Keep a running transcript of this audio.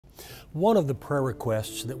One of the prayer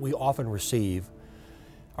requests that we often receive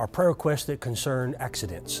are prayer requests that concern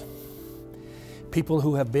accidents. People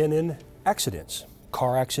who have been in accidents,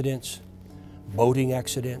 car accidents, boating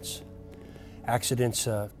accidents,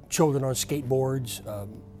 children on skateboards,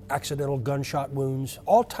 accidental gunshot wounds,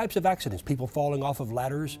 all types of accidents, people falling off of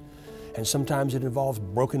ladders, and sometimes it involves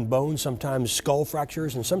broken bones, sometimes skull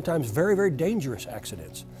fractures, and sometimes very, very dangerous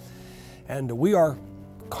accidents. And we are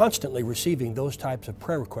constantly receiving those types of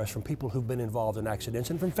prayer requests from people who've been involved in accidents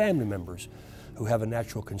and from family members who have a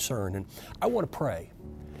natural concern. And I want to pray.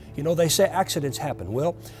 You know, they say accidents happen.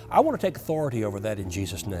 Well, I want to take authority over that in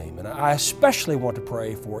Jesus' name. And I especially want to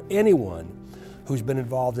pray for anyone who's been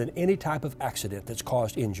involved in any type of accident that's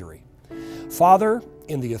caused injury. Father,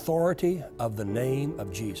 in the authority of the name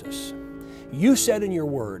of Jesus, you said in your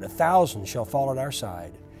word, 1,000 shall fall at our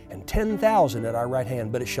side and 10,000 at our right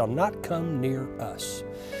hand, but it shall not come near us.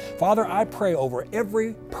 Father, I pray over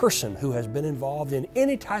every person who has been involved in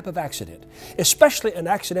any type of accident, especially an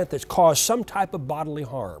accident that's caused some type of bodily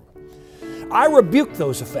harm. I rebuke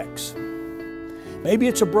those effects. Maybe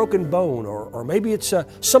it's a broken bone, or maybe it's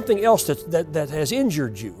something else that has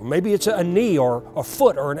injured you. Maybe it's a knee or a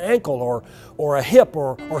foot or an ankle or a hip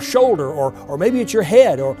or shoulder, or maybe it's your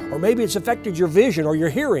head, or maybe it's affected your vision or your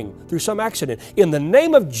hearing through some accident. In the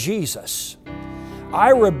name of Jesus,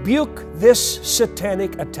 I rebuke this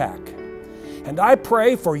satanic attack. And I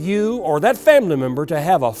pray for you or that family member to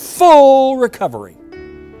have a full recovery.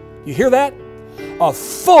 You hear that? A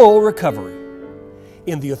full recovery.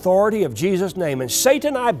 In the authority of Jesus' name. And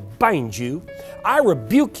Satan, I bind you. I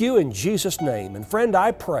rebuke you in Jesus' name. And friend,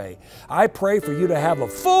 I pray for you to have a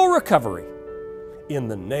full recovery in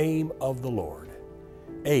the name of the Lord.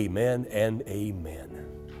 Amen and amen.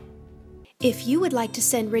 If you would like to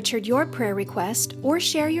send Richard your prayer request or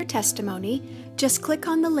share your testimony, just click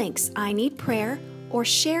on the links I Need Prayer or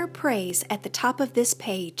Share Praise at the top of this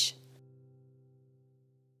page.